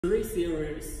3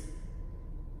 series,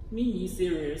 mini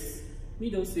series,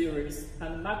 middle series,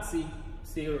 and maxi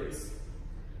series.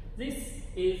 This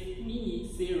is mini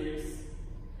series.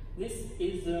 This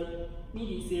is the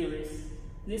mini series.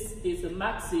 This is the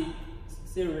maxi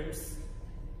series.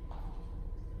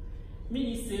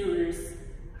 Mini series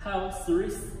have 3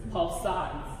 port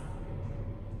sizes: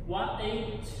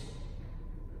 1.8,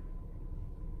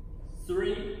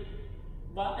 3,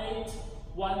 1.8,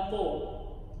 1.4,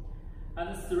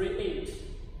 and 3.8.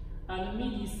 And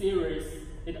mini series,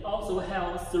 it also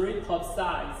has 3 port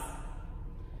size.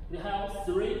 It has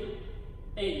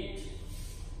 3.8,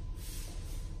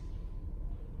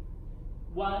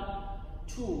 1,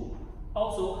 2,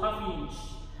 also half-inch,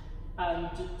 and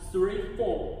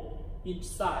 3/4 inch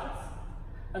size.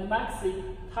 And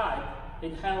maxi type,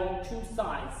 it has 2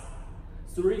 sizes,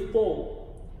 3/4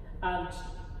 and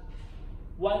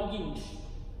 1 inch.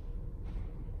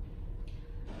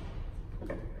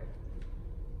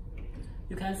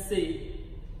 You can see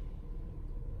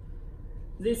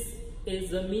this is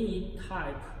the mini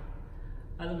type,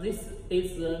 and this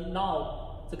is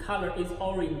now the color is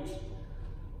orange.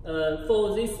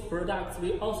 For these products,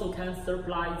 we also can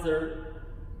supply the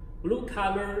blue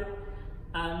color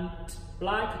and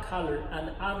black color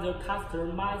and other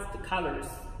customized colors.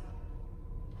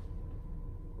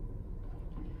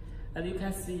 And you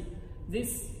can see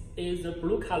this is the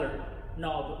blue color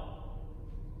knob.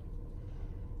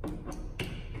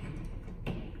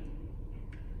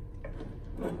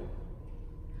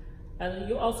 And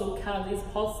you also can this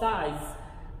port size.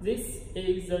 This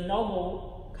is the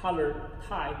normal color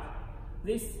type.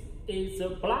 This is the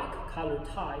black color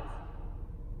type.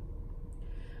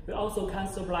 We also can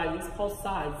supply this port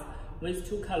size with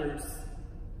 2 colors.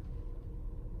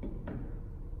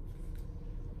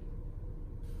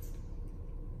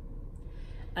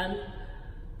 And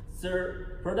the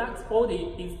product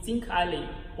body is zinc alloy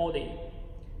body.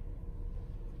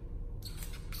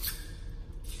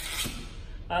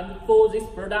 And for this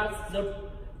product, the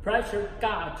pressure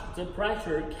gauge, the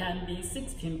pressure can be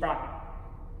 16 bar.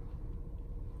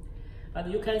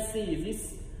 And you can see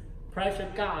this pressure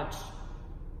gauge.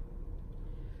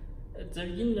 The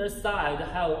inner side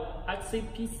have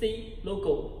XCPC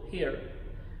logo here.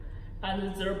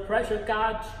 And the pressure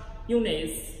gauge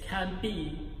units can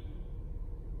be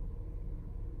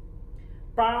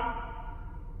bar,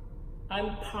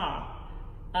 ampere,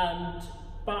 and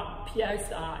bar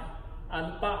PSI,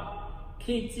 and bar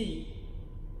kg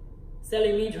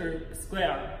centimeter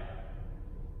square.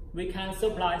 We can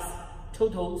supply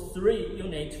total 3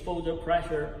 units for the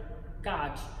pressure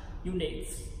gauge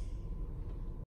units.